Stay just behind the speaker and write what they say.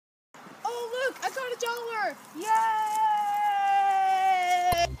Look, I got $1. Yay!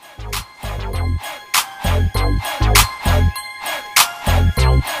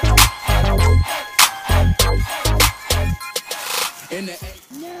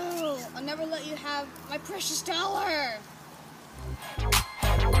 No, I'll never let you have my precious dollar.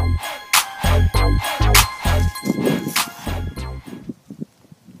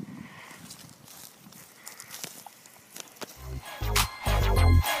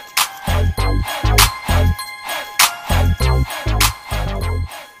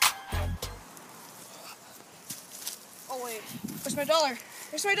 Oh wait, where's my dollar?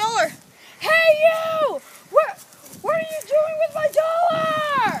 Where's my dollar? Hey you! What are you doing with my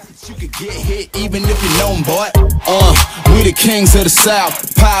dollar? You could get hit even if you're known, boy. We the kings of the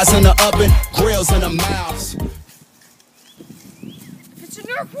South. Pies in the oven, grills in the mouths. If it's a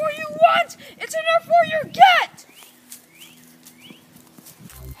Nerf war you want, it's a Nerf war you get!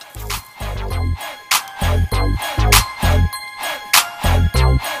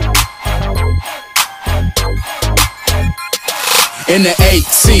 In the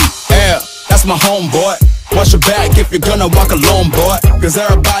ATL, that's my homeboy. Watch your back if you're gonna walk alone, boy. Cause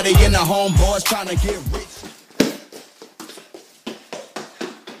everybody in the homeboys trying to get rich.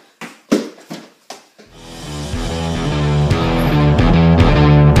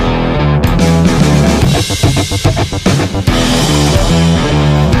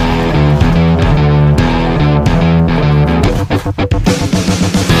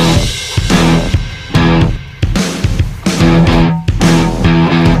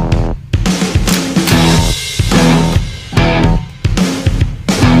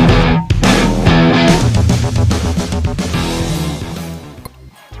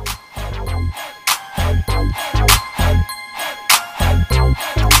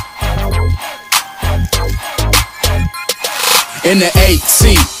 In the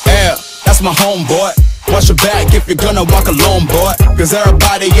ATL, that's my homeboy. Watch your back if you're gonna walk alone, boy. Cause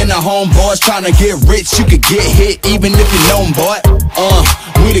everybody in the homeboys trying to get rich. You could get hit even if you're known, boy.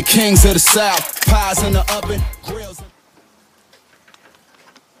 We the kings of the South. Pies in the oven, grills in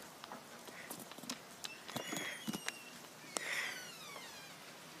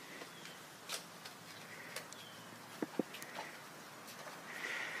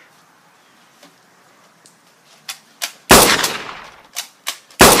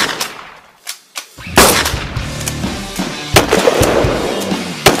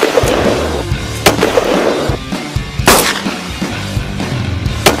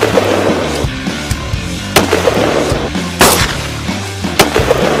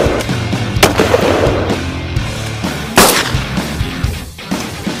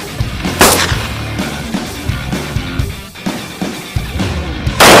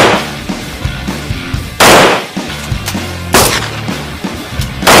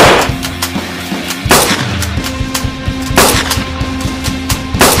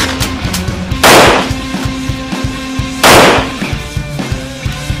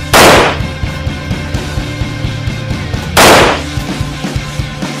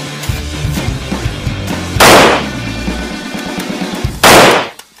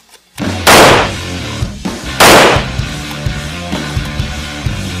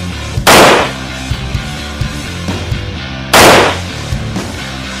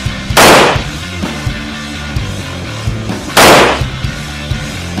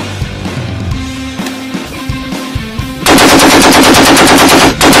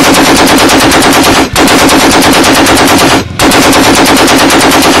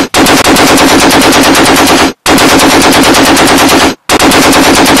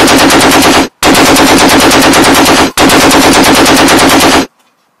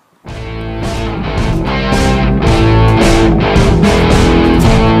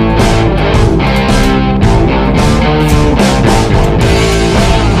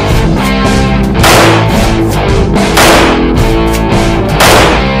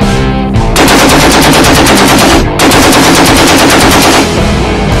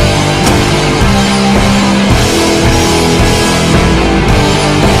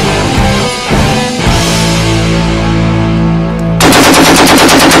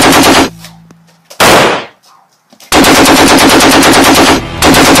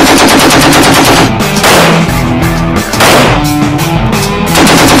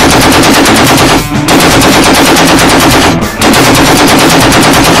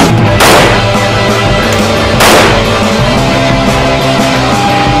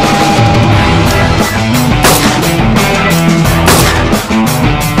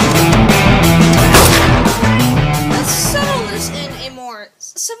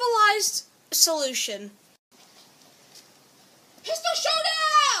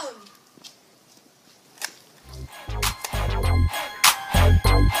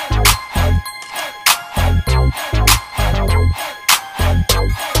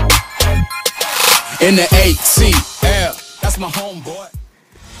in the ATL. That's my homeboy.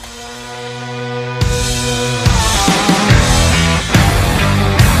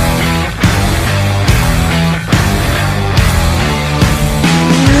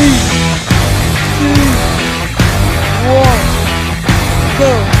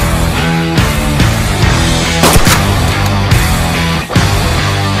 Go.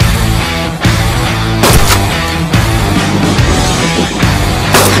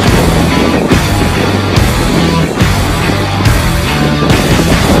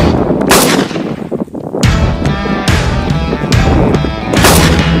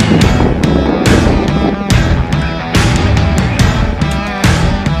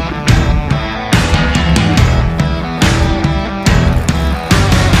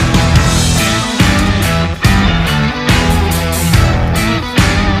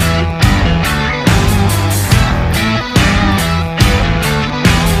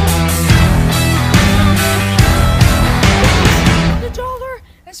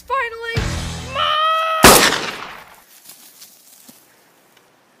 It's finally mine!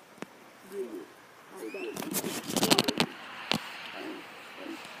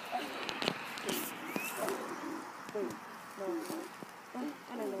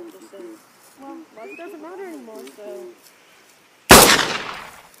 I don't know what this is. Well, life doesn't matter anymore, so...